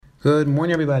Good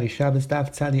morning, everybody. Shabbos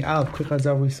Daf Tzadi Aleph. Quick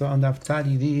Hazav, we saw on Daf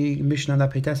Tzadi, the Mishnah on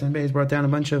Daf Peites and Beis brought down a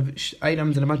bunch of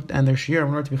items and their shear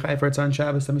in order to be chayav for its on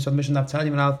Shabbos. Then we saw the Mishnah on Daf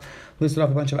Tzadi and Aleph listed off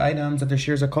a bunch of items that their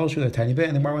shears are kosher, they're a tiny bit,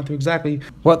 and the Gemara went through exactly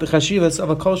what the chashivas of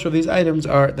a kosher of these items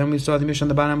are. Then we saw the Mishnah on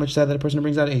the bottom, which said that a person who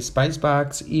brings out a spice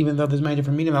box, even though there's many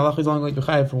different meaning, Allah is only going to be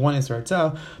chayav for one Isra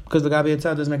Hitzah, because the Gabi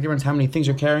Hitzah doesn't make a difference how many things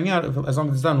you're carrying out, as long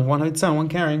as it's done one Hitzah, one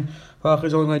carrying. Allah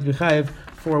is only going to be chayav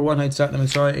for one Hitzah. Then we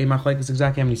saw a machlekes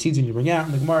exactly how many seeds you need to bring out.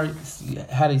 And the Gemara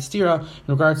had a stira in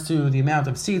regards to the amount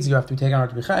of seeds you have to take out in order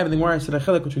to be chayav. And the Gemara said a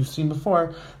chilek, which we've seen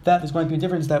before, that there's going to be a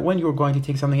difference that when you're going to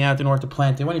take something out in order to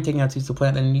plant it, when you're taking out seeds to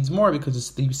plant, then it needs more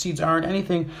because the seeds aren't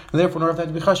anything, and therefore in order for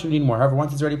that to be chashiv, you need more. However,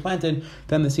 once it's already planted,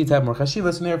 then the seeds have more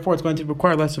chashivas, and therefore it's going to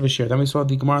require less of a share. Then we saw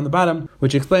the Gemara on the bottom,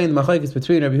 which explained the machlekes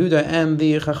between Rabbi Yehuda and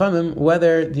the Chachamim,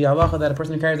 whether the halacha that a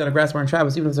person carries out a grasshopper on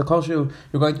Shabbos, even if it's a kol shu,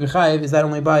 you're going to be chayiv, is that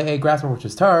only by a grasshopper which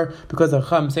is tar, because the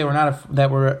Chacham say that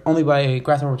we're only by a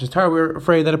grasshopper which is tar, we're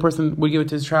afraid that a person would give it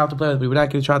to his child to play with, but he would not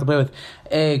give his child to play with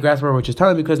a grasshopper which is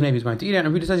tar, because maybe he's going to eat it, and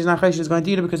Rabbi Yehuda says he's not chayiv, he's going to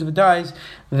eat it, because if it dies,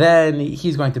 then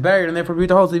he's going to bury it, and therefore Rabbi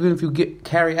Yehuda holds that even if you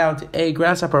carry out a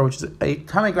grasshopper, which is a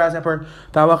tummy grasshopper,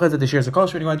 the halacha is that the shears are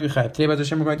kosher, and you're going to be chayiv. Today, by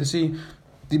Hashem, we're going to see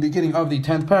the beginning of the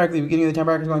 10th parak. The beginning of the 10th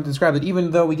parak is going to describe that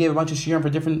even though we gave a bunch of shiurim for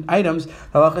different items, the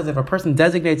halacha is if a person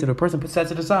designates it, if a person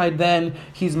sets it aside, then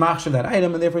he's machshav that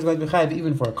item, and therefore he's going to be chayiv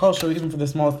even for a kol shu, even for the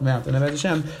smallest amount. And Avodas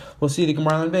Hashem, we'll see the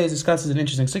Gemara on Beis discusses an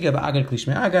interesting sugya about agad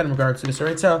klishmei agad in regards to the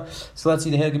Isra Hitzah. So let's see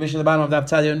the Hilgah Mishnah at the bottom of Daf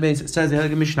Tzadi and Beis. It says the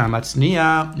Hilgah Mishnah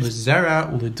matzniya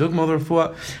l'zera u'ledugma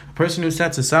l'refuah. A person who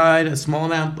sets aside a small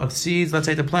amount of seeds, let's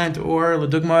say to plant, or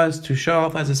ledugmas to show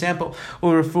off as a sample,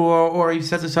 or refuah, or he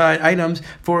sets aside items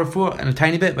for refuah and a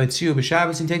tiny bit, but tziu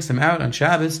b'Shabbos, he takes them out on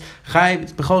Shabbos.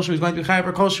 Chayiv b'chol shu is going to be chayiv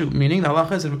for kol shu, meaning the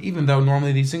halacha is that even though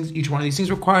normally these things, each one of these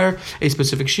things require a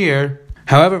specific shear.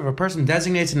 However, if a person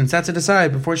designates it and sets it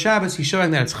aside before Shabbos, he's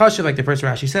showing that it's chashiv, like the first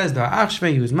Rashi says, the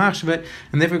achshve, he was machshvet,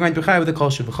 and therefore going to be chayiv with the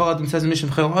kol shu. V'chol adam says the mission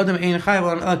v'chol adam ein chayiv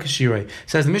al el kashirei.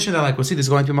 Says the mission that, like we'll see, this is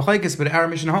going to be machlekes, but our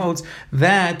mission holds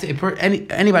that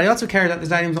anybody else who carries out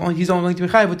these items, he's only going to be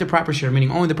chayiv with the proper share,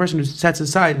 meaning only the person who sets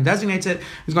aside and designates it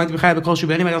is going to be chayiv with the kol shu.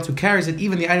 But anybody else who carries it,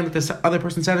 even the item that the other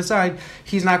person set aside,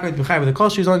 he's not going to be chayiv with the kol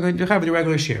shu. He's only going to be chayiv with the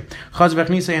regular share. Chaz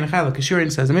v'chnisa and chayiv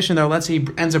kashirin, says the mission though. Let's say he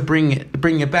ends up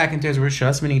bringing it back into his rishus,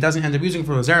 meaning he doesn't end up using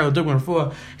for Lazaro, Dugman,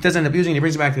 Refuah, he doesn't end up using it, he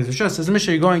brings it back to his Rishus. Says the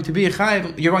Mishnah, you're going to be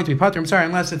chayiv, you're going to be patur,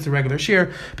 unless it's a regular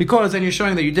shear, because then you're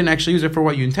showing that you didn't actually use it for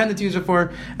what you intended to use it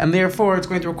for, and therefore it's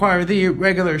going to require the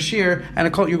regular shear,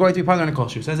 and you're going to be patur on a kol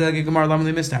shu. Says the Hilgah Gemara, Lam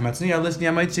li misnah, Matzniya,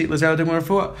 Lisniya Maitzi, Lazaro, Dugman,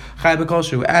 Refuah, chayiv b'kol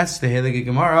shu. Asks the Hilgah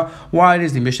Gemara, why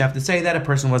does the Mishnah have to say that a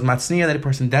person was Matzniya, that a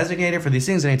person designated for these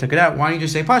things and he took it out? Why don't you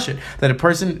just say pashut, that a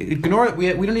person, ignore it,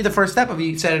 we don't need the first step of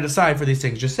he set it aside for these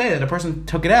things, just say that a person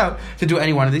took it out to do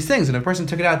any one of these things, and if a person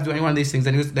took it out to do any one of these things,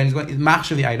 then he's going to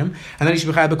machshav the item, and then he should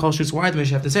be chayav b'kol shu. Why do we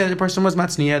have to say that the person was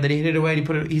matzniya, that he hid it away,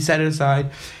 he set it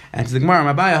aside? And to the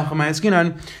Gemara, the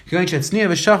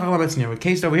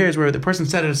case over here is where the person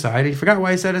set it aside, he forgot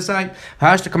why he set it aside.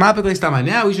 Now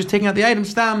he's just taking out the item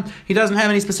stam, he doesn't have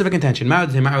any specific intention. I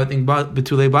would think maybe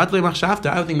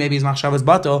his machshav is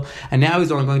batal, and now he's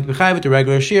only going to be chayav with the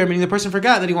regular shear, meaning the person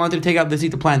forgot that he wanted to take out the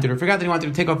seed to plant it, or forgot that he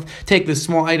wanted to take this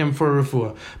small item for a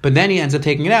refuah, but then he ends up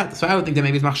taking it out. So I would think that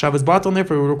maybe his machshav is batal, and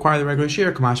therefore it would require the regular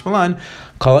shear. Kamash malan,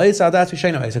 so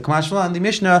Kamash malan, the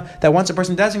Mishnah, that once a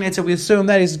person designates it, we assume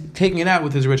that he's taking it out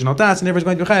with his original das, and therefore he's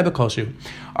going to be chayav b'kol shu.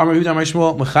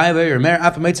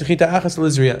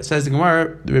 Says the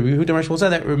Gemara, Rabbi Yehuda Shmuel said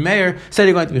that Meir said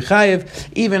he's going to be chayav,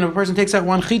 even if a person takes out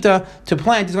one chita to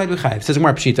plant, he's going to be chayav. Says the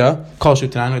Gemara, pshita, kol shu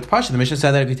tanan with pasha. The Mishnah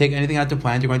said that if you take anything out to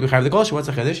plant, you're going to be chayav the kol shu. What's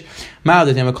the chiddush?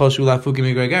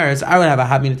 I would have a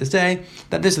hab minute to say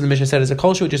that this is the Mishnah said is a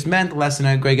kol shu, it just meant less than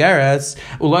a gregaris.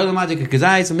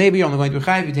 So maybe you're only going to be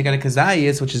chayav if you take out a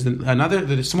kazayis, which is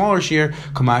the smaller shear,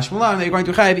 kamash malan, that you're going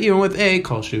to be chayav even with a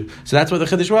kol shu. So that's what the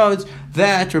chiddush was,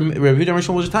 that Rabbi Yehuda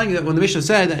Shmuel was just telling you that when the Mishnah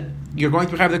said that you're going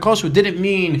to be chayav the kol shu, didn't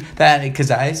mean that a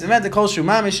kazayis, it meant the kol shu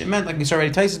mamish, it meant, like we saw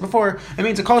already twice before, it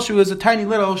means a kol shu is a tiny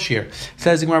little shear.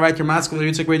 Says the Gemara right here, Maskal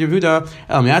Yitzchak Rabbi Yehuda,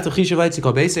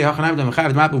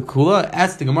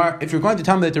 ask the Gemara, if you're going to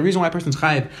tell me that the reason why a person's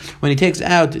chayav when he takes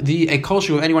out a kol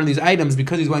shu of any one of these items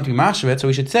because he's going to be mashvet, so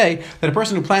we should say that a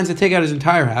person who plans to take out his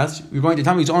entire house, you're going to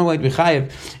tell me he's only going to be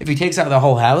chayav if he takes out the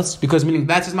whole house, because meaning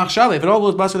that's his machshava. If it all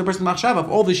goes bust for the person's machshava, if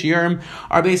all the shiurim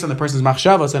are based on the person's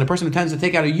machshava, so a person who tends to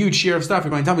take out a huge shear of stuff, you're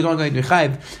going to tell me he's only going to be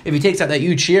chayav if he takes out that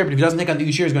huge shear, but if he doesn't take out the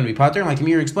huge shear, he's going to be patur. Like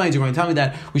Amir explains, you're going to tell me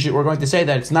that we're going to say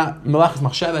that it's not melachas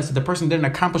machshava, so the person didn't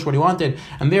accomplish what he wanted,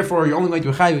 and therefore you're only going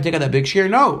to be chayav if you take out that big shear.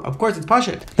 No, of course it's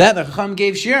pashat that the Chacham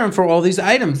gave shiurim for all these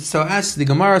items. So ask the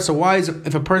Gemara, So why is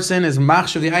if a person is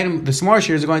machshav the item, the small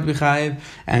shear is going to be chayiv?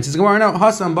 And says the Gemara, no,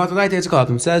 hasam batul daita etzkol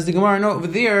adam. Says the Gemara, no, over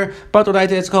there batul daita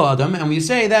etzkol adam, and we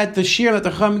say that the shear that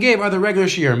the Chacham gave are the regular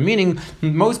shear, meaning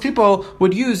most people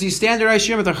would use these standardized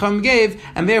shear that the Chacham gave,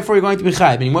 and therefore you're going to be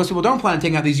chayiv. Meaning most people don't plan on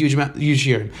taking out these huge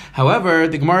shear. However,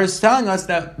 the Gemara is telling us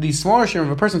that the smaller shear, if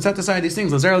a person set aside these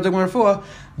things,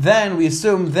 then we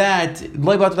assume that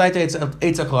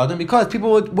because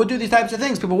people would do these types of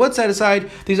things. People would set aside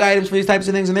these items for these types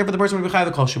of things, and therefore the person would be chayav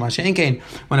the kol shema.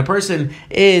 When a person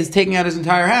is taking out his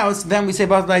entire house, then we say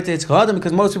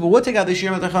because most people would take out the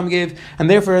shear that the Chacham gave, and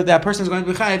therefore that person is going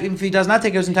to be chayav even if he does not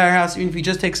take out his entire house, even if he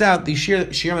just takes out the shear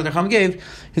that the Chacham gave,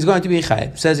 he's going to be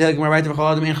chayav. Says the Gemara, says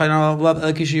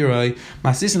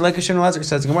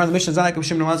the Gemara, the Mishnah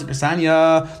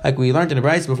like we learned in the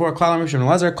Brayos before,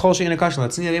 kol she'ena kasha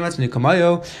latzniya v'ematzniya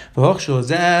kamayo v'hochshul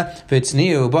zeh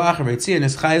v'tzniyu ba'ach v'tzniya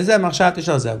nischayiv zeh machshat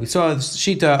tishal zeh. We saw the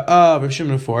shita of Rav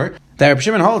Shimon before, that Rav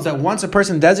Shimon holds that once a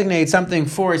person designates something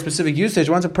for a specific usage,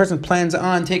 once a person plans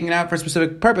on taking it out for a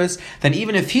specific purpose, then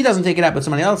even if he doesn't take it out, but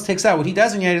somebody else takes out what he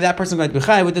designated, that person is going to be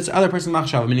chayav with this other person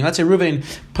machshav. Meaning, let's say Reuven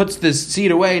puts this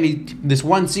seed away, and this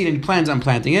one seed, and he plans on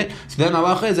planting it. So then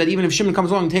halacha is that even if Shimon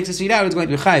comes along and takes the seed out, it's going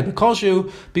to be chayav. But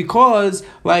kolshu, because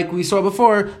like we saw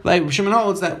before, like Rav Shimon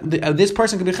holds that this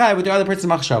person could be chayav with the other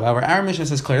person's machshav. However, our Mishnah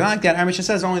says clearly like that. Our Mishnah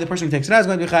says only the person who takes it out is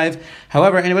going to be chayav.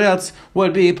 However, anybody else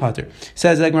would be pater.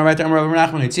 Says like my right now we're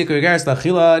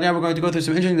going to go through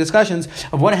some interesting discussions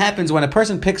of what happens when a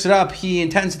person picks it up. He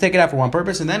intends to take it out for one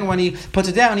purpose, and then when he puts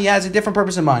it down, he has a different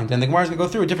purpose in mind. And the Gemara is going to go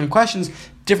through different questions,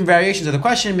 different variations of the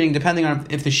question, meaning depending on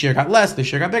if the shear got less, the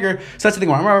shear got bigger. So that's the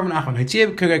Gemara.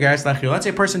 Let's say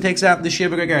a person takes out the shear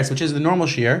b'gegeres, which is the normal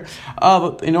shear,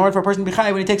 in order for a person to be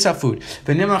chayav when he takes out food.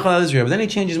 But then he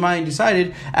changed his mind and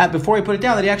decided before he put it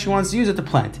down that he actually wants to use it to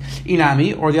plant.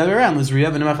 Inami, or the other way around,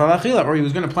 or he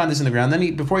was going to plant this in the ground.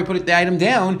 Then before he put the item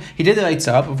down, he did the lights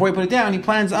up. Before he put it down, he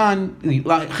plans on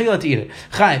chila to eat it.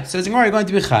 Chayv. So the Gemara, you're going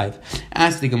to be chayv.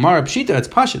 Ask the Gemara, pshita, it's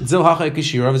pashit. Zilhacha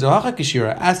kishira, zilhacha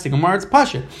kishira. Ask the Gemara, it's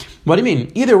pashit. What do you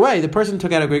mean? Either way, the person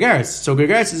took out a gregaris. So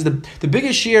gregaris is the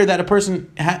biggest shear that a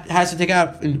person has to take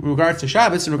out in regards to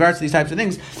Shabbos, in regards to these types of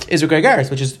things, is a gregaris,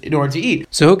 which is in order to eat.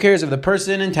 So who cares if the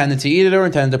person intended to eat it or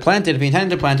intended to plant it? If he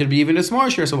intended to plant it, it'd be even a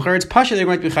smaller shear. So it's pasha, they're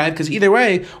going to be chayv, because either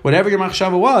way, whatever your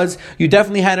machshava was, you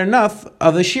definitely had enough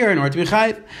of the shear in order to be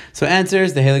chayv. So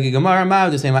answers the Halakha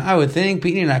Gemara, the same I would think.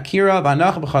 It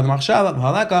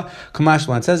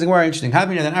says the Gemara, interesting.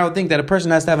 Then I would think that a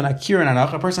person has to have an akira and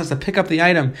anach. A person has to pick up the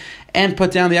item and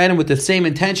put down the item with the same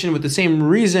intention, with the same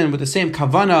reason, with the same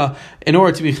kavana in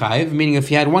order to be chayiv. Meaning, if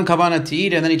he had one kavana to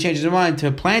eat and then he changes his mind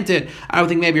to plant it, I would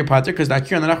think maybe you're pater, because the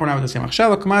akira and the anach were not with the same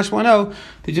achshava. Kamash no,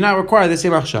 they do not require the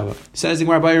same achshava. Says the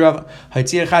Gemara,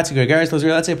 let's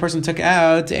say a person took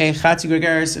out a chatzi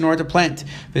gregaris in order to plant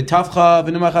the tafcha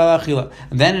v'numach alachila,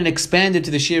 and then it expanded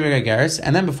to the shir gregaris,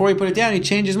 and then before he put it down, he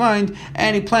changed his mind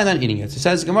and he planned on eating it. So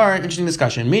says the Gemara, interesting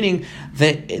discussion. Meaning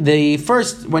that the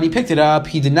first, when he picked it up,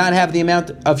 he did not have the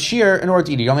amount of shear in order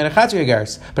to eat it. He only had a chatzi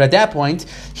gregaris, but at that point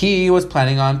he was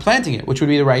planning on planting it, which would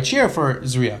be the right shear for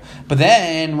zriya. But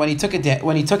then when he took it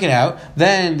out,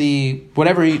 then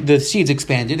the seeds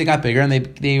expanded, they got bigger, and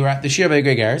they were at the shear of a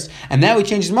gregaris, and now he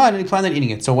changed his mind and he planned on eating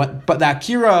it. So but the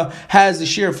akira has the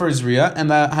shear for zriya, and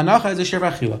the hanacha has the shear for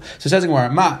achila. So it says in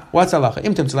Gemara, what's halacha?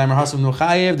 Imtim tzalaim hasam nu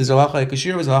chayiv. There's halacha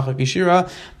kishira, there's halacha kishira.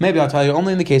 Maybe I'll tell you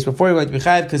only in the case before you're going to be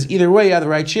chayiv, because either way you have the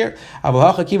right shear. But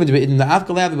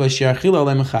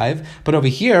over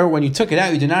here, when you took it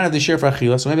out, you did not have the shear for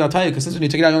achila. So maybe I'll tell you, because since when you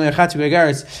took it out, you only have chatzi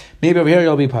gregaris. Maybe over here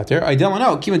you'll be pater. I don't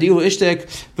know.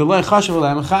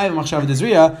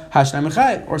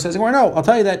 Or says no, I'll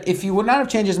tell you that if he would not have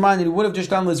changed his mind and he would have just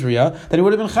done Lizriya, then he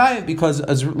would have been chayiv, because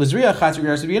Lizriya chatzi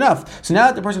gregaris would be enough. So now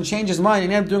that the person changed his mind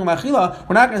and ended up doing machila,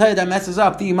 we're not going to tell you that messes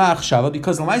up the machshava,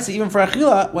 because l'maisa, even for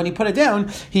achila, when he put it down,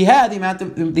 he had the amount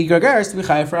of the gregaris to be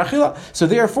chayiv for achila. So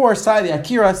therefore, Sai the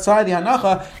akira, Sai the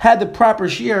hanacha had the proper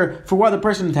shear for what the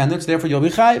person intended. So therefore, you'll be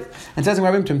chayiv. And says if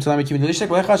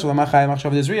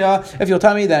you'll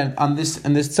tell me that on this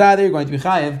tzad you're going to be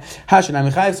chayiv,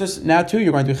 hashanam chayiv. So now too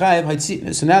you're going to be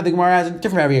chayiv. So now the Gemara has a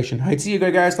different variation.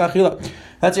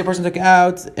 Let's say a person took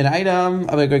out an item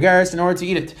of a gregaris in order to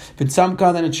eat it.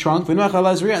 V'tzamka, then it shrunk. And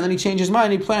then he changed his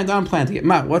mind and he planned on planting it.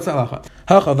 What's the halacha?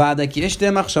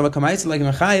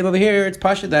 Over here, it's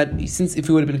pasha that since if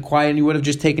he would have been quiet and you would have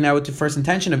just taken out with the first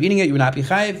intention of eating it, you would not be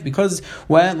chayiv, because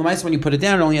when you put it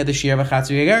down, it only had the shear of a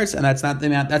chatzi gregaris, and that's not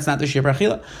the shear for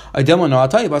achila. I don't know. I'll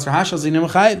tell you, maybe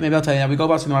I'll tell you that we go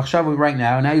back to the machshava right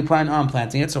now. Now you plan on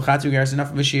planting it, so chatzi gregaris is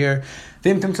enough of a shear.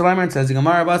 V'imtim Tzalamer says the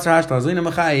Gemara Basar Hashtal Zlina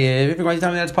Mechayev. If you're going to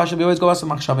tell me that's Pasha, we always go Asal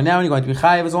Machshava now, and you're going to be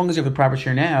Chayev as long as you have the proper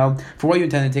share now for what you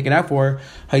intend to take it out for.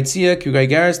 Haitzia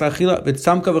Kugaigaris Lachila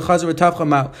V'Tzamka V'Chazer V'Tavcha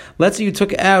Mao. Let's say you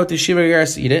took out the Shiva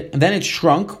Gaigaris to eat it, and then it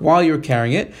shrunk while you were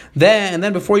carrying it.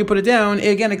 Then before you put it down, it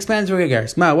again expands to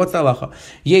Gaigaris. Mao, what's the halacha?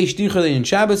 Yesh Dichel in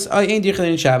Shabbos. Ain't Dichel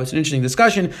in Shabbos. An interesting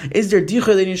discussion. Is there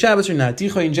Dichel in Shabbos or not?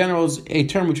 Dichel in general is a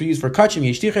term which we use for kachim.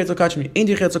 Yesh Dichel kachim. Ain't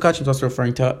Dichel kachim. It's also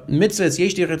referring to mitzvahs.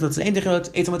 Yesh Dichel. Ain't Dichel.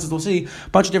 Eight mitzvahs. We'll see a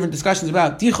bunch of different discussions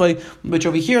about Dichel, which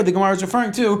over here the Gemara is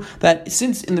referring to that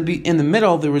since in the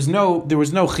middle there was no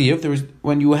chiyuv. There was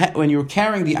when you were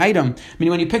carrying the item,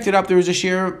 meaning when you picked it up there was a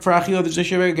shear for achila, there's a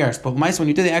shear Gaigaris. But when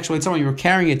you did the actual itzah, when you were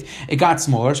carrying it got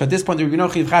smaller. So at this point there would be no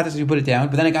chiyuv chatas if you put it down,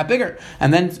 but then it got bigger,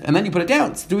 and then you put it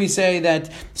down. So do we say that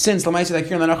since Lamaisa that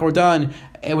Kir and Lanach were done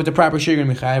with the proper shir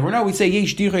and Michayev, or no, we say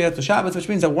Yesh Dichei Yatzel Shabbos, which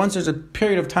means that once there's a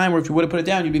period of time where if you would have put it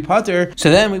down, you'd be pater.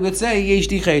 So then we would say Yesh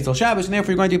Dichei Yatzel Shabbos, and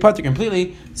therefore you're going to be pater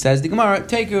completely. Says the Gemara,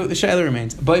 take the shayla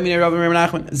remains.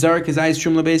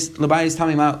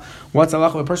 What's Allah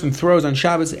if a person throws on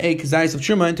Shabbos a kazayis of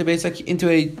truma into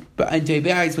a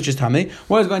bayis which is tamei?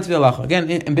 What is going to be the halacha? Again,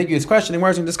 ambiguous question. And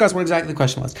we're going to discuss what exactly the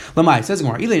question was. Lamai says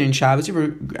Gemara, Elin in Shabbos. You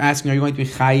were asking, are you going to be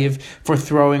chayiv for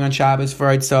throwing on Shabbos for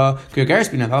itzah? Gaigaris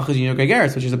be not halacha, you know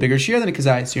Gaigaris, which is a bigger shear than a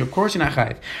kazayis. So of course you're not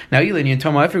chayiv. Now Elin in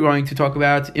Toma, if you're going to talk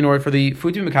about in order for the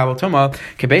food to be mekabel Toma,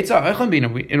 kebetza eichlin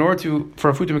bina. In order for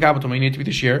a food to be mekabel Toma, you need to be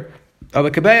the shear of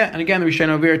a kabeya, and again the Rishon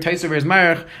over here, Taisa over is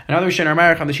Marach, another Rishon are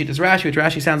Marach on the sheet is Rashi, which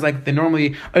Rashi sounds like they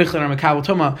normally Eichlin or Mekabel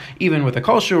Tuma, even with a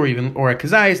kolshu or a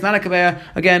kazayis, not a kabeya.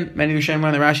 Again, many Rishon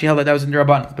learn that Rashi held that was in the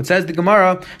Rabban, but says the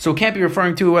Gemara, so it can't be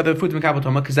referring to whether the food is Mekabel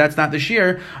Tuma, because that's not the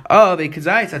shear of a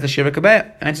kazayis, that's a shear of a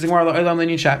kabeya. And answers the Gemara, Olam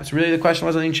Lenin Shabbos. Really, the question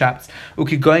was Lenin Shabbos.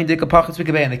 Ukigoyin dikapachas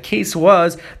v'kabeya, and the case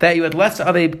was that you had less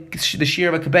of the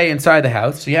shear of a kabeya inside the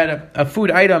house, so you had a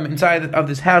food item inside of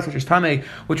this house, which was tamei,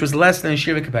 which was less than a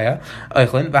shear of a kabeya.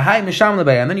 Eichlin,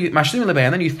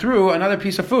 and then you threw another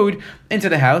piece of food into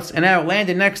the house, and now it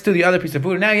landed next to the other piece of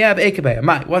food, and now you have a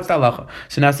kabeya. What's the halacha?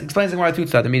 So now it explains the Gemara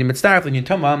Tutzad, the meaning mitzdarf l'nyin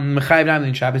toma mechayiv nam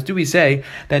l'nyin Shabbos. Do we say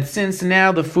that since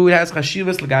now the food has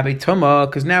chashivas l'gabe toma,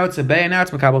 because now it's a beya, now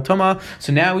it's mekabel toma,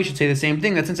 so now we should say the same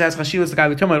thing, that since it has chashivas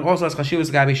l'gabe toma, it also has chashivas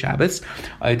l'gabe Shabbos.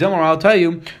 I'll tell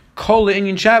you, Kol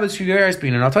Inyan Shabbos Gaigaris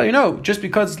Bin, and I'll tell you no, just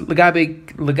because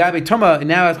Legabe Toma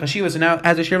now has Chashivas and now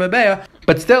has a Shir Bebeya,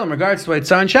 but still in regards to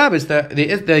Eitzah on Shabbos,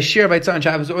 the Shir of Eitzah on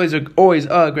Shabbos is always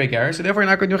a Gaigaris, so therefore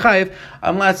you're not going to do Chayiv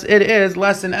unless it is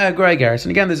less than a Gaigaris.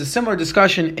 And again, there's a similar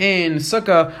discussion in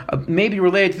Sukkah, maybe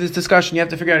related to this discussion. You have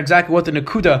to figure out exactly what the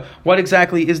Nakuda, what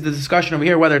exactly is the discussion over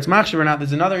here, whether it's Machshav or not.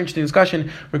 There's another interesting discussion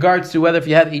in regards to whether if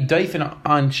you have a Daifin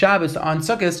on Shabbos, on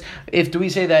Sukkot, do we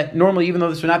say that normally, even though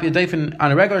this would not be a Daifin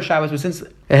on a regular Shabbos, but since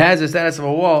it has the status of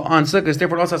a wall on Sukkot,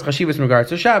 therefore it also has chashivas in regards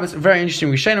to Shabbos. Very interesting.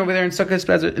 We shine over there in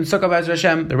Sukkot Bez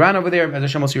Hashem, the Ran over there, as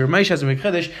Hashem will see Ramesh has a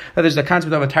Mekhidish, that there's the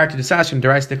concept of a tar to disaster and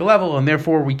deristic level, and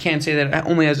therefore we can't say that it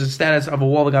only has the status of a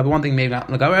wall that got one thing, maybe not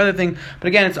the other thing. But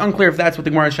again, it's unclear if that's what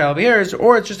the Gemara Shal over here is,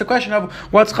 or it's just a question of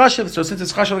what's chashiv. So since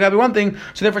it's chashiv gabi one thing,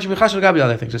 so therefore it should be chashiv gabi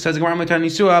other thing. So it says the Gemara Mitan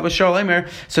Nisua Abba Shal Emer.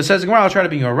 So it says the Gemara, I'll try to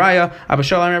be your raya. Abba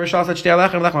Shal Emer, Abba Shal said Shtei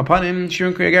Alachem Lechem Apanim.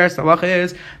 Shirun Kriyageres. The halacha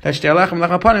is that Shtei Alachem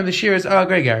Lechem Apanim. The shear is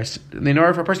Gaigaris. In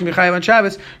order for a person to be chayav on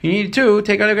Shabbos, you need to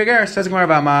take out a Gaigaris. Says the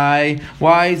Gemara,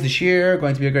 why is the shear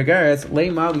going to be a Gaigaris?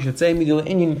 Leima, we should say Midil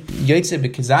Inyan Yotze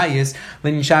B'Kazayis,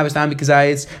 Lenin Shabbos Dam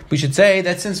B'Kazayis. We should say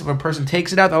that since if a person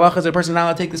takes it out, the halacha is a person not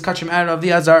allowed to take this kachim out of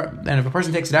the azar, and if a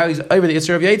person takes it out, he's over the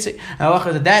Yisra of Yotze. And the halacha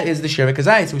is that is the shear of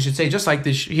B'Kazayis. So we should say just like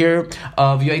the shear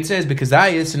of Yotze is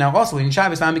B'Kazayis, and now also Lenin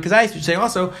Shabbos Dam B'Kazayis, we should say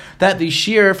also that the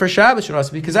shear for Shabbos should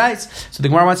also be Kazayis. So the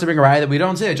Gemara wants to bring a raya that we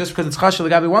don't say it just because it's chashal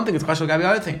gabi one thing, it's chashal gabi the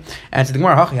other thing. And so the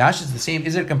Gemara Hachiyash is the same.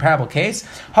 Is it a comparable case?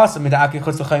 If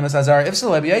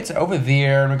so, over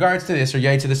there in regards to this or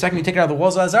Yaitza, the second you take it out of the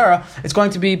walls of Azara, it's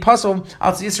going to be puzzle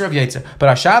out the Yisra of Yaitza.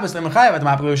 But Shabbos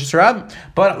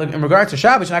but in regards to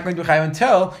Shabbos, you're not going to do chayav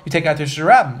until you take out the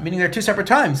Sharab, meaning they're two separate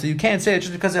times. So you can't say it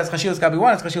just because it has chashilas gabi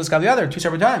one, it's chashilas gabi the other, two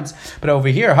separate times. But over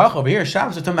here,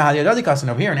 Shabbos and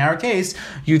over here in our case,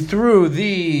 you threw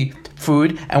the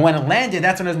food, and when it landed,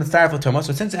 that's when it was mitzaref l'tomos.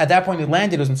 So since at that point it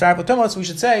landed, it was mitzaref l'tomos, we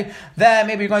should say that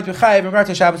maybe you're going to be chayiv in regards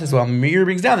to Shabbos as well. Meir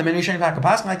brings down the many shayim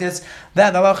pasuk like this,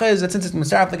 that the halacha is that since it's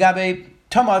mitzaref l'gabe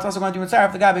Tama, it's also going to be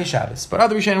mitzaref the Gabe Shabbos. But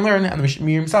other Rishonim learn, and the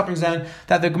Mir himself brings down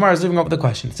that the Gemara is leaving up with the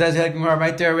question. It says, Gemara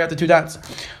right there, we have the two dots.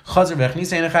 The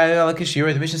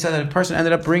Mishnah said that a person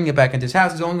ended up bringing it back into his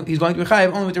house. He's going to be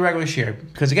chayiv only with the regular shear.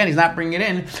 Because again, he's not bringing it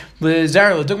in. He's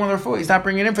not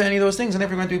bringing it in for any of those things, and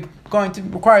therefore going to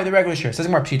require the regular shear. It says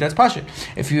Gemara, Pshita, that's Pashit.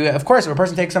 Of course, if a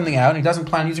person takes something out and he doesn't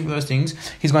plan on using it for those things,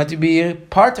 he's going to be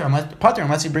parter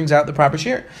unless he brings out the proper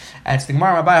shear. And it's the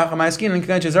Gemara,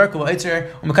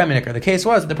 the case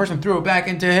was that the person threw it back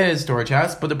into his storage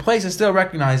house, but the place is still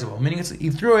recognizable. Meaning he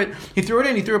threw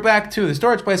it back to the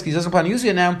storage place because he doesn't plan on using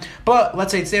it now. But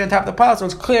let's say it stayed on top of the pile, so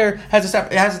it's clear,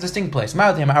 it has a distinct place.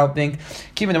 I don't think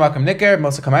keeping the makam nicker,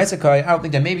 I don't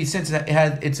think that maybe since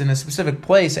it's in a specific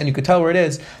place and you could tell where it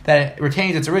is, that it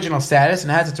retains its original status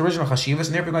and has its original chashivas,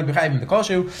 and therefore going to be chayv in the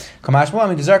kolshu.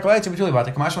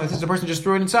 This is the person just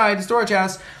threw it inside the storage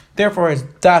house. Therefore, his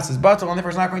das is batal, and therefore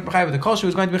it's not going to be chayiv. The kolshu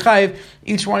is going to be chayiv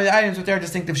each one of the items with their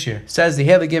distinctive share. Says the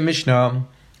Heilige Mishnah,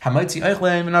 Hamaitzi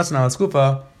Eichlein V'Nasan Al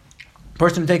Skufa.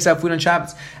 Person who takes out food on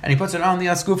Shabbos and he puts it on the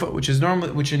askufa,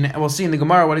 we'll see in the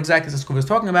Gemara what exactly this askufa is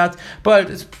talking about, but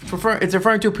it's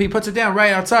referring to he puts it down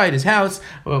right outside his house,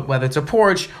 whether it's a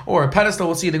porch or a pedestal.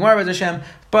 We'll see in the Gemara Hashem.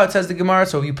 But it says the Gemara,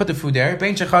 so you put the food there.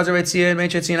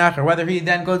 Whether he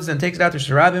then goes and takes it out to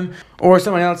Sharabim, or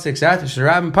someone else takes it out to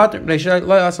Sharabim,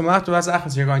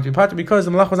 so you're going to be pater because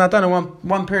the malach was not done in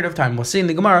one period of time. We'll see in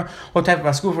the Gemara what type of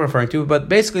askufa we're referring to. But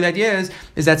basically the idea is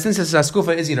that since this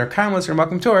askufa is either karmelis or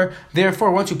makom tur,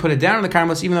 therefore once you put it down in the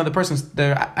karmelis, even though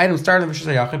the item started in the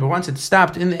Rishus, but once it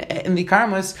stopped in the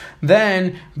karmelis,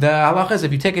 then the halach is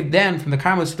if you take it down from the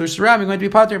karmelis to the Sharabim, you're going to be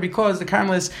pater because the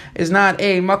karmelis is not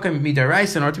a makom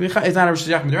midaraisa, or to be it's not a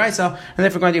Rishus Midaraisa, and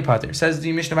therefore going to be pater. Says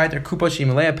the Mishnah Vayter, Kupa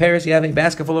Shimalea Paris, you have a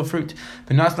basket full of fruit.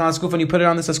 But not on skufa, and you put it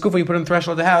on this skufa, you put it on the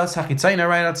threshold of the house, Hachitzaina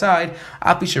right outside,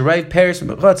 Api Shariv Paris, and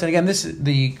again,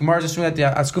 the Gemara is assuming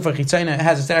that the skufa Chitzaina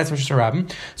has a status for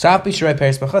Sharabim. So Api Shariv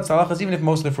Paris, but even if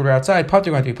most of the fruit are outside,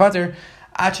 pater going to be pater.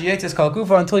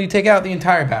 Until you take out the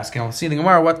entire basket. And we'll see in the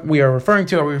Gemara what we are referring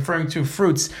to. Are we referring to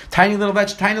fruits, tiny little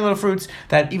fruits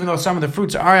that even though some of the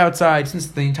fruits are outside, since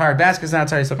the entire basket is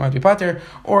outside, it's still going to be pater?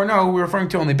 Or no, we're referring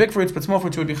to only big fruits, but small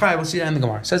fruits would be chai. We'll see that in the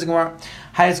Gemara. Says the Gemara,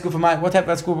 what type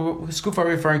of skufa are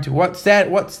we referring to? What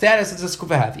status does the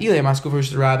skufa have?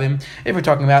 If we're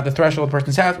talking about the threshold of the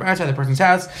person's house, or outside the person's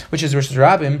house, which is Rishus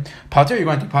Rabim, pater, you're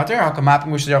going to pater. How come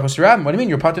mapping Rishus Rabim? What do you mean?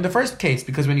 You're pater in the first case,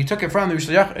 because when you took it from the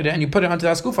Rishus and you put it onto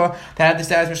the skufa that had the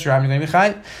status of Rishus Rabim, you're going to be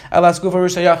chai. Allah skufa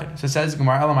Rishus Yachid. So it says the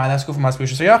Gemara, that skufa must be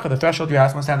Rishus Yachid. The threshold of your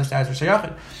house must have the status of Rishus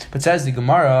Yachid. But says the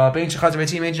Gemara, the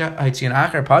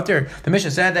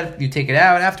Mishnah said that if you take it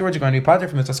out afterwards, you're going to be pater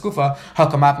from the skufa. How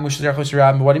come mapping Rishus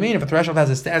Rabim? What do you mean? If a threshold has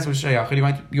a status of Rishus Yachid,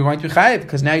 you're going to be chai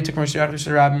because now you took from Rishus Yachid to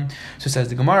Rishus Rabim. So says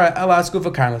the Gemara, Allah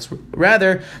skufa karmelis.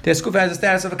 Rather, the skufa has the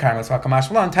status of a karmelis.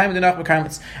 Time in the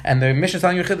karmelis. And the Mishnah is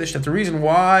telling you chiddush that the reason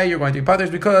why you're going to be pater is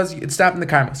because it stopped in the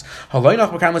karmelis.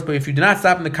 But if you do not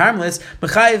stop in the karmelis,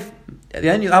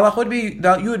 then Allah would be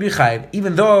that you would be chayiv,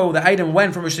 even though the item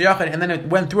went from Rishus Yachid and then it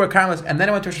went through a karmelis and then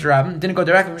it went to Rishus Rabim, didn't go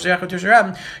directly from Rishus Yachid to Rishus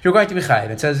Rabim, you're going to be chayiv.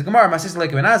 It says Gemara, Masisa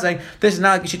like Benazai. This is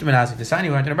not like Yishit Benazai. This time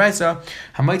you went to the Brayso.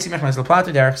 Hamaitzi mechmas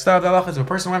l'plater derech stav. The halacha is a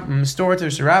person went from the store to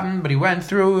Rishus Rabim, but he went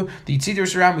through the tzid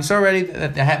Rishus Rabim. We saw already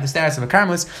that they have the status of a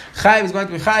karmelis. Chayiv is going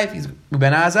to be chayiv. He's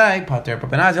Benazai pater, but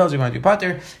Benazai holds you're going to be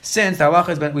pater. Since the halacha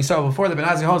is, we saw before, the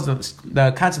Benazai holds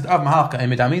the concept of mahalka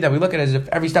and midami that we look at as if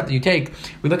every step that you take,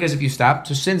 we look at as if you stop.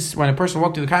 So since when a person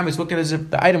walked through the karmelis, looked at it as if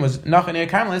the item was nachan near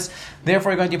karmelis,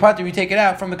 therefore you're going to be pater. You take it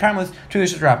out from the karmelis to the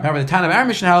Rishus Rabim. However, the Tana of our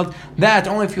Mishnah held that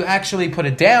only if you actually put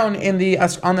it down on the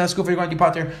skufa you're going to be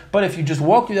pater. But if you just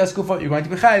walk through that skufa, you're going to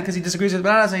be chayiv because he disagrees with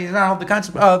Benazai and he does not hold the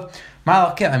concept of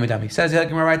malach kel amidami. Says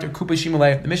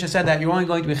the Mishnah said that you're only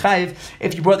going to be chayiv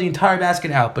if you brought the entire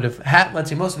basket out. But if let's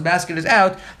say most of the basket is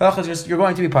out, you're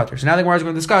going to be pater. So now the Gemara is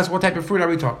going to discuss what type of fruit are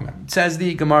we talking about. It says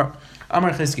the Gemara,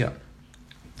 Amar Chizkiah.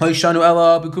 Our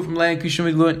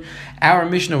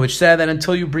Mishnah, which said that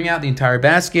until you bring out the entire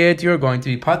basket, you're going to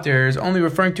be pater, is only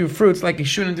referring to fruits like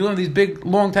Ishun and Dilum, these big,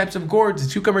 long types of gourds,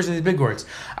 the cucumbers and these big gourds.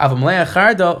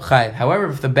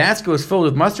 However, if the basket was filled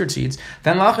with mustard seeds,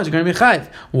 then lachas are going to be chayv.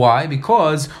 Why?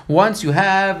 Because once you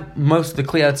have most of the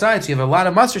kli outside, so you have a lot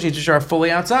of mustard seeds which are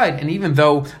fully outside, and even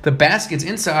though the basket's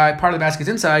inside, part of the basket's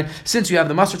inside, since you have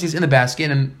the mustard seeds in the basket,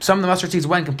 and some of the mustard seeds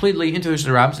went completely into the Rishus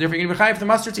Rabim, so therefore you're going to be chayv for the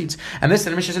mustard seeds. And this, the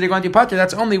Mishnah said you're going to be pater.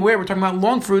 That's only where we're talking about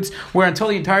long fruits, where until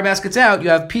the entire basket's out, you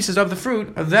have pieces of the fruit,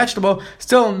 of the vegetable,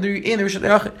 still in the Rishus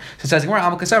Yachid. So it says, you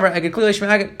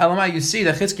see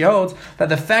that Chizkiah holds that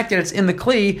the fact that it's in the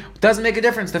kli doesn't make a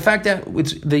difference. The fact that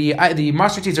the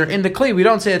mustard seeds are in the kli, we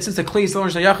don't say that since the kli is still in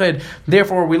Rishus Yachid,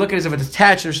 therefore we look at it as if it's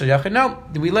attached to Rishus Yachid. No,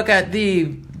 we look at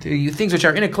the things which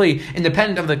are in a kli,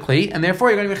 independent of the kli, and therefore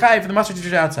you're going to be chayiv for the mustard which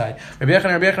is outside. Rabbi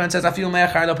Yochanan says, Afil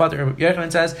me'achar lo pater. Rabbi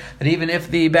Yochanan says that even if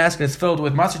the basket is filled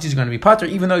with mustard seeds, you're going to be pater,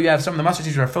 even though you have some of the mustard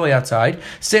seeds which are fully outside,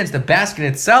 since the basket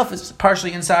itself is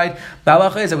partially inside. The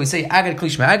halacha is that we say agad kli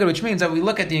shma agad, which means that we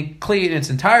look at the kli in its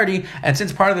entirety, and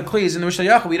since part of the kli is in the Rishon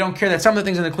Yachid, we don't care that some of the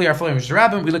things in the kli are fully in Rishon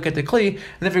Rabbim. We look at the kli,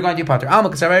 and if you're going to be pater, Alma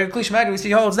Kasav agad kli shma agad, we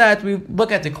see holds that we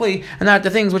look at the kli and not the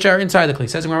things which are inside the kli.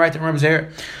 Says we're going to write to Reb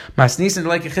Zera. Masnisin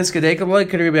like Chizkiya deka,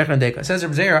 like Rabbi Yochanan deka. Says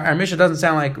Reb Zera, our Mishnah doesn't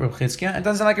sound like Reb Chizkiya. It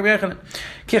doesn't sound like Rabbi Yochanan.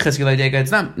 Ki Chizkiya deka.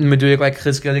 It's not meduyik like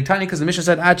Chizkiya dektani because the Mishnah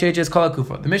said Achech is kol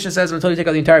kufa. The Mishnah says until you take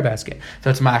out the entire basket. So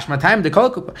it's mashma time the kol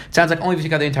kufa. It sounds like only if you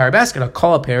take out the entire basket, a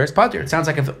kol pear is pater. It sounds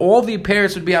like if all the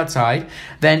pears would be outside,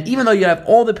 then even though you have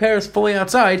all the pears fully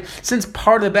outside, since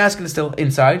part of the basket is still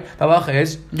inside, the halacha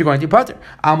is you're going to be pater.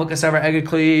 Alma kasavar eged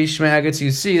kli shmei aged. So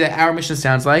you see that our Mishnah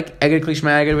sounds like eged kli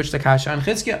shmei aged, which is the kasha on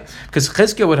Chizkiya, because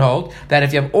Chizkiya would hold that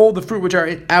if you have all the fruit which are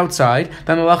outside,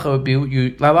 then the halacha would be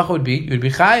you'd be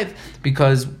chayiv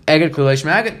because eged kli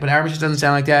shmei aged. But our Mishnah doesn't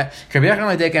sound like that. And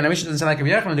our Mishnah doesn't sound like Rabbi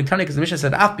Yochanan because the Mishnah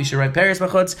said af b'shirai pears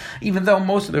b'chutz, even though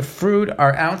most of the fruit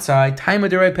are outside. Time of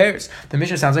the ripe pears. The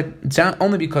Mishnah sounds like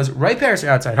only because ripe pears are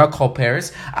outside. Hakol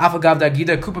pears. Afagav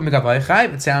dagida kupa megavai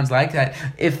chayiv. It sounds like that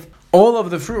if all of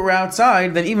the fruit were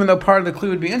outside, then even though part of the kli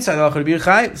would be inside, the halacha would be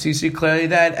chayiv. So you see clearly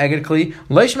that eged kli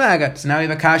leishma agad. So now we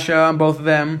have a kasha on both of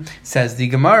them. Says the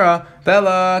Gemara.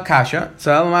 Bella kasha, so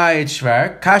elamai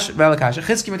shvar kasha bella kasha.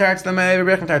 Chizkiya mitaretz lemei,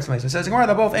 Rabbi Yochanan mitaretz lemei. So it says the Gemara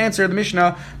they both answer the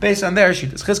Mishnah based on their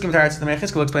shittas. Chizkiya mitaretz lemei.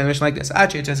 Chizkiya will explain the Mishnah like this.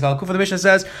 Achei says kol kufa. The Mishnah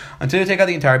says until you take out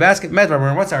the entire basket.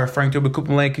 Medvar. What's that referring to? Bekupim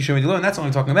leik kishum dilu. And that's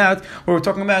only talking about where we're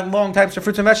talking about long types of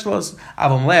fruits and vegetables.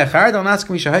 Avam leachar don't ask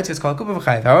me shahayt says kol kufa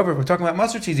v'chayiv. However, if we're talking about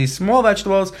mustard seeds, these small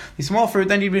vegetables, these small fruit,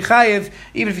 then you'd be chayiv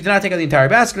even if you did not take out the entire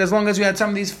basket, as long as you had some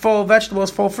of these full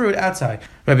vegetables, full fruit outside.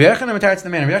 Rabbi Yochanan mitaretz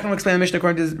lemei. Rabbi Yochanan will explain the Mishnah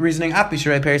according to his reasoning. Api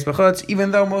shirai pears.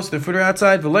 Even though most of the fruit are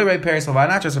outside, pears,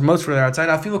 not just most fruit are outside,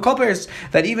 I feel pears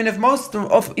that even if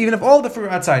all the fruit are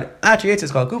outside,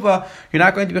 you're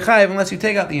not going to be chayiv unless you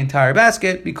take out the entire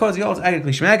basket because you also added kli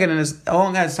shmei aged, and as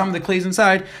long as some of the klis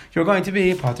inside, you're going to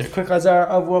be pater. Quick chazar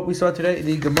of what we saw today,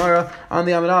 the Gemara on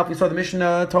the Amud Aleph. We saw the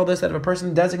Mishnah told us that if a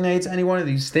person designates any one of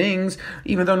these things,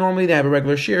 even though normally they have a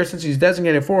regular shear, since he's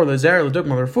designated for lezer,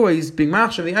 ledugma, l'refuah, he's being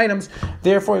machshav the items,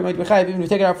 therefore you're going to be chayiv even if you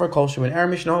take it out for a kol shu. And our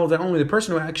Mishnah holds that only the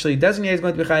person who actually designated is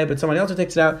going to be chayiv, but somebody else who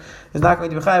takes it out is not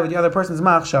going to be chayiv with the other person's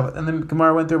machshav. And then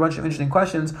Gemara went through a bunch of interesting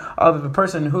questions of if a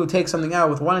person who takes something out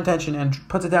with one intention and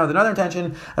puts it down with another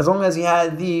intention, as long as he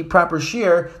had the proper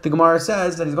shear, the Gemara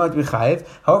says that he's going to be chayiv.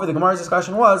 However, the Gemara's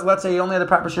discussion was, let's say you only had the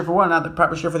proper shear for one, not the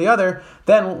proper shear for the other,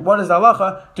 then what is the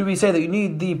halacha? Do we say that you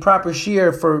need the proper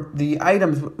shear for the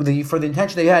items, for the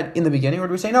intention that you had in the beginning, or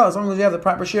do we say no, as long as you have the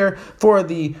proper shear for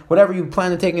the whatever you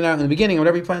plan to take it out in the beginning, or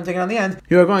whatever you plan to take it out in the end,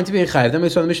 you are going to be chayiv. Then we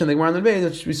saw the Mishnah, the Gemara on the base,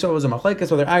 which we saw was a machlekes,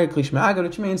 so they're agad kli shmei aged,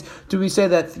 which means, do we say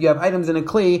that you have items in a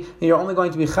kli, and you're only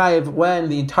going to be chayiv when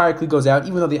the entire kli goes out,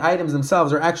 even though the items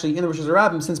themselves are actually in the Rishon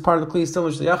Rabbim, since part of the kli is still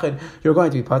in Rishon Yachid, you're going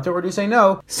to be pater? Or do you say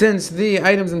no, since the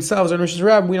items themselves are in Rishon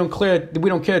Rabbim, we don't care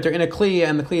that they're in a kli,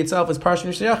 and the kli itself is partially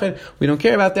in Rishon Yachid, we don't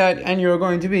care about that, and you're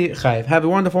going to be chayiv. Have a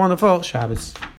wonderful, wonderful Shabbos.